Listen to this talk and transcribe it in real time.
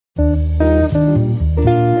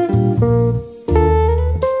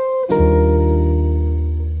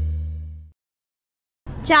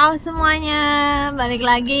Ciao semuanya, balik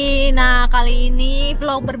lagi. Nah, kali ini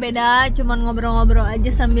vlog berbeda, cuman ngobrol-ngobrol aja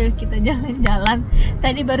sambil kita jalan-jalan.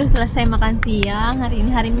 Tadi baru selesai makan siang. Hari ini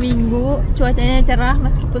hari Minggu, cuacanya cerah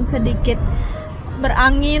meskipun sedikit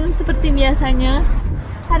berangin seperti biasanya.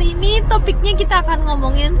 Hari ini topiknya kita akan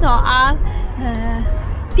ngomongin soal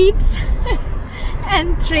tips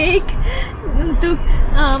and trick untuk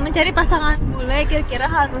mencari pasangan bule. Kira-kira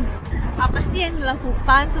harus apa sih yang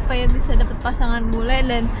dilakukan supaya bisa dapat pasangan bule,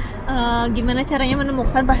 dan gimana caranya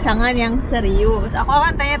menemukan pasangan yang serius. Aku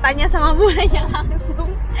akan tanya-tanya sama bulenya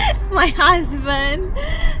langsung, my husband.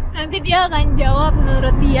 Nanti dia akan jawab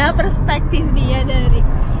menurut dia, perspektif dia dari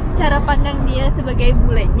cara pandang dia sebagai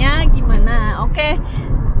bulenya gimana. Oke.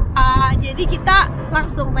 Jadi kita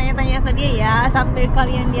langsung tanya-tanya ke dia ya, sambil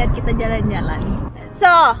kalian lihat kita jalan-jalan.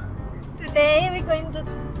 So, today we're going to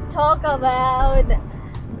talk about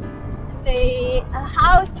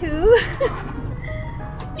how to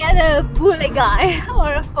get a bule guy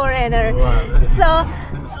or a foreigner. So,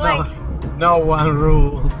 like, no one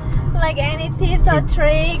rule. Like any tips or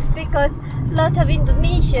tricks, because lots of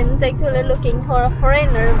Indonesians actually looking for a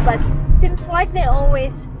foreigner, but seems like they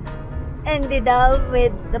always ended up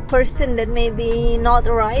with the person that maybe not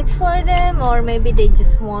right for them, or maybe they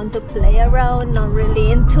just want to play around, not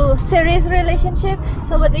really into serious relationship.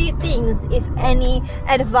 So what do you think, if any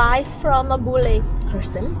advice from a bule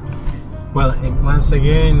person? Well, once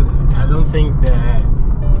again, I don't think that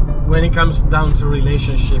when it comes down to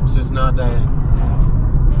relationships, it's not that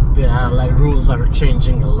there are like rules are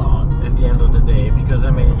changing a lot at the end of the day, because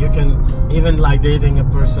I mean, you can even like dating a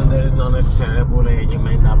person that is not necessarily a bule, you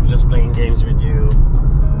may end up just playing games with you,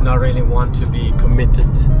 not really want to be committed.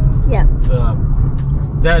 Yeah. So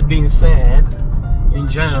that being said, in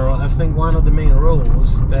general, I think one of the main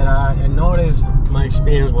rules that I noticed, my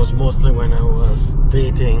experience was mostly when I was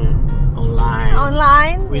dating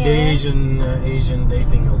online with Asian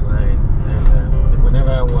dating online, and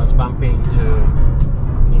whenever I was bumping into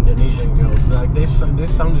Indonesian girls, like this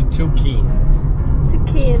sounded too keen,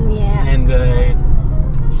 yeah. And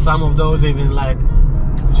some of those even like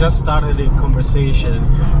just started a conversation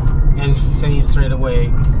and saying straight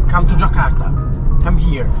away, "Come to Jakarta, come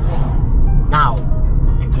here now."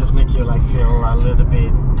 It just make you like feel a little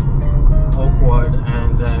bit awkward,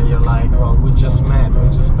 and you're like, well, we just met, we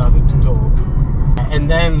just started to talk, and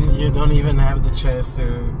then you don't even have the chance to,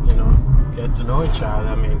 you know, get to know each other.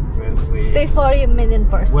 I mean, before you meet in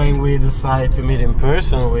person. When we decided to meet in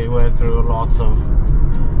person, we went through lots of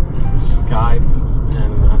Skype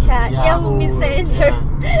and Yahoo Messenger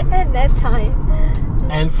at that time.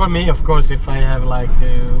 And for me, of course, if I have like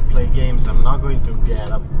to play games, I'm not going to get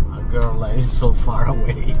a girl that is so far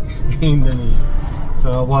away in Indonesia.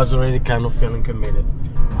 So I was already kind of feeling committed.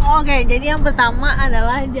 Oke, jadi yang pertama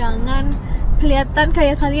adalah jangan kelihatan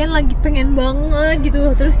kayak kalian lagi pengen banget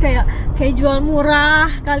gitu, terus kayak jual murah.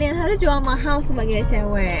 Kalian harus jual mahal sebagai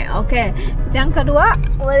cewek. Oke. Yang kedua,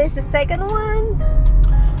 what is the second one?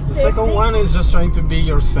 The second one is just trying to be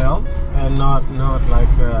yourself and not like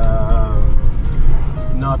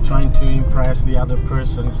not trying to impress the other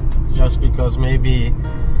person just because maybe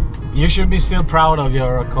you should be still proud of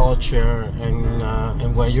your culture and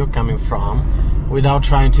where you're coming from, without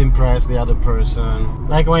trying to impress the other person.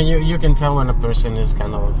 Like when you can tell when a person is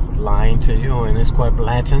kind of lying to you, and it's quite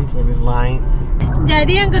blatant when he's lying.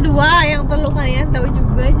 Jadi yang kedua yang perlu kalian tahu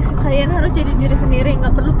juga, kalian harus jadi diri sendiri,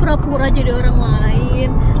 nggak perlu pura-pura jadi orang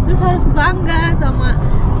lain. Terus harus bangga sama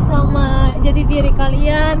jadi diri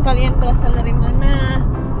kalian berasal dari mana.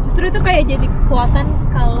 Justru itu kayak jadi kekuatan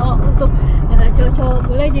kalau untuk cowok-cowok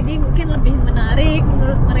bule, jadi mungkin lebih menarik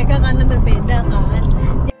menurut mereka karena berbeda kan.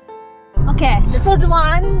 Okay, the third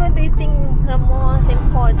one, what do you think the most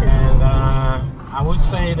important? And I would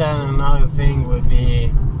say that another thing would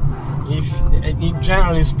be, if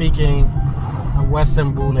generally speaking, a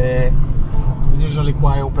Western bule is usually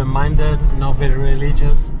quite open-minded, not very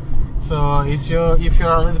religious. So if you're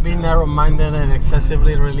a little bit narrow-minded and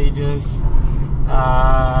excessively religious,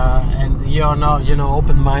 and you're not, you know,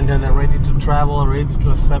 open-minded and ready to travel, ready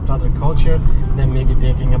to accept other culture, then maybe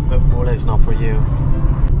dating a bule is not for you.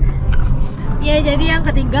 Ya, jadi yang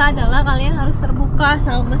ketiga adalah kalian harus terbuka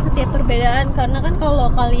sama setiap perbedaan, karena kan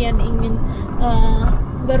kalau kalian ingin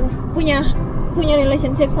punya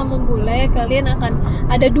relationship sama bule, kalian akan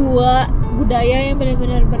ada dua budaya yang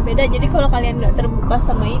benar-benar berbeda. Jadi kalau kalian nggak terbuka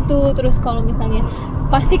sama itu, terus kalau misalnya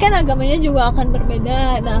pasti kan agamanya juga akan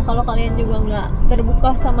berbeda. Nah, kalau kalian juga nggak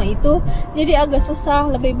terbuka sama itu, jadi agak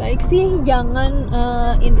susah. Lebih baik sih jangan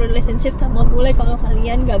in relationship sama bule kalau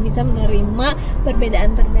kalian nggak bisa menerima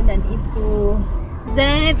perbedaan-perbedaan itu. Is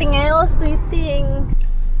there anything else do you think?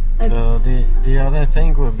 So the other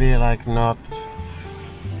thing would be like not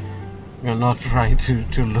trying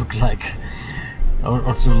to look like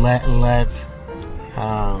or to let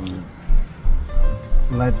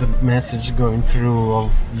the message going through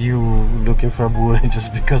of you looking for Bule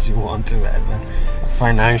just because you want to have a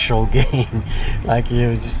financial gain. Like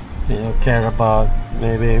you just care about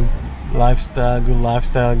maybe lifestyle,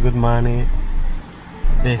 good money,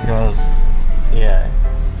 because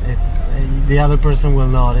it's the other person will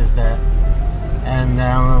notice that, and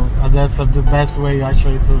that's the best way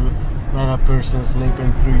actually to let a person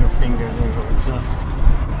slipping through your fingers and just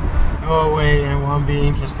go away and won't be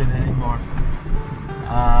interested anymore.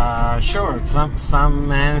 Sure, some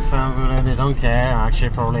men, some women, they don't care. Actually,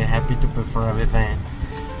 probably happy to pay for everything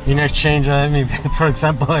in exchange. I mean, for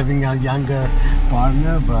example, having a younger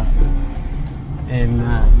partner, but in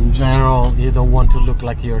general, you don't want to look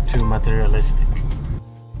like you're too materialistic.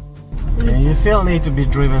 Yeah, you still need to be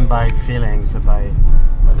driven by feelings, by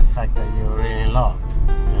the fact that you're really in love.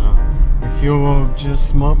 If you're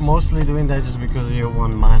just mostly doing that just because you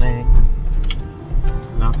want money,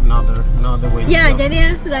 not the way. Ya,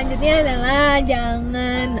 jadi yang selanjutnya adalah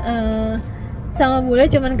jangan sama Bule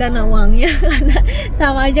cuman karena uangnya, karena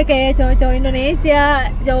sama aja kayak cowok-cowok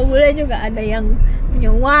Indonesia. Cowok Bule juga ada yang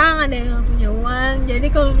punya uang, ada yang nggak punya uang. Jadi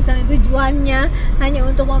kalau misalnya tujuannya hanya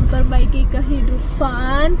untuk memperbaiki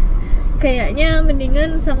kehidupan, kayaknya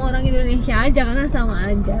mendingan sama orang Indonesia aja, karena sama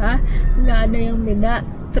aja, nggak ada yang beda.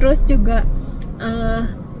 Terus juga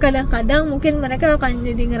kadang-kadang mungkin mereka akan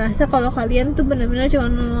jadi ngerasa kalau kalian tuh benar-benar cuma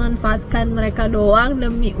memanfaatkan mereka doang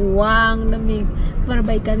demi uang, demi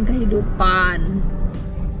perbaikan kehidupan.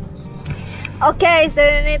 Okay, is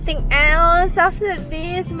there anything else after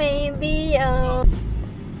this? Maybe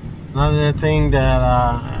another thing that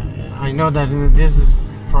I know that this is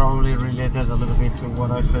probably related a little bit to what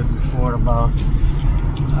I said before about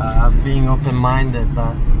being open-minded,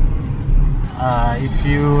 but if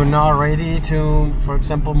you're not ready to, for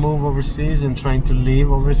example, move overseas and trying to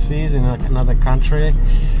live overseas in another country,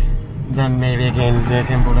 then maybe again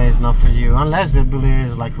dating Bule is not for you, unless the Bule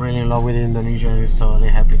is like really in love with Indonesia and is totally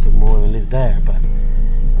happy to move and live there. But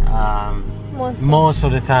most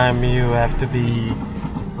of the time you have to be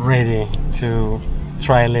ready to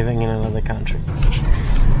try living in another country.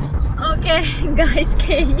 Oke, guys,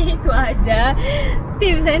 kayaknya itu aja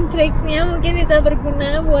tips and tricksnya. Mungkin bisa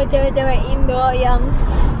berguna buat cewek-cewek Indo yang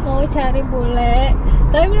mau cari Bule.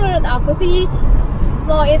 Tapi menurut aku sih,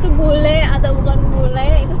 mau itu Bule atau bukan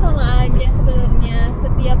Bule itu sama aja sebenarnya.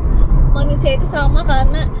 Setiap manusia itu sama,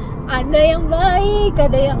 karena ada yang baik,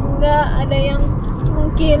 ada yang enggak, ada yang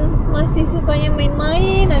mungkin masih sukanya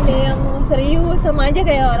main-main, ada yang mau serius. Sama aja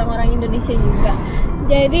kayak orang-orang Indonesia juga.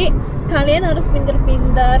 Jadi kalian harus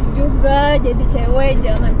pinter-pinter juga jadi cewek,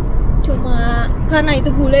 jangan cuma karena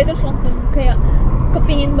itu Bule terus langsung kayak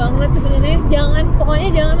kepingin banget. Sebenarnya pokoknya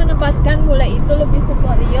jangan menempatkan Bule itu lebih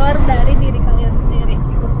superior dari diri kalian sendiri,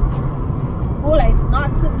 because Bule is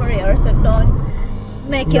not superior, so don't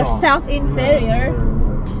make yourself inferior.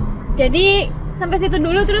 Jadi sampai situ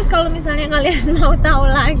dulu. Terus kalau misalnya kalian mau tahu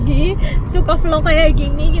lagi suka vlog kayak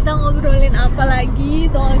gini, kita ngobrolin apa lagi,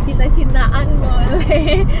 soal cinta-cintaan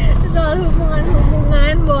boleh, soal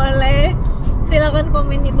hubungan-hubungan boleh, silakan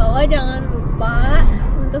komen di bawah. Jangan lupa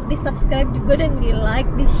untuk di subscribe juga dan di like,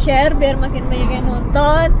 di share biar makin banyak yang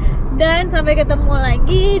nonton. Dan sampai ketemu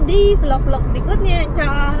lagi di vlog-vlog berikutnya.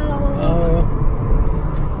 Ciao.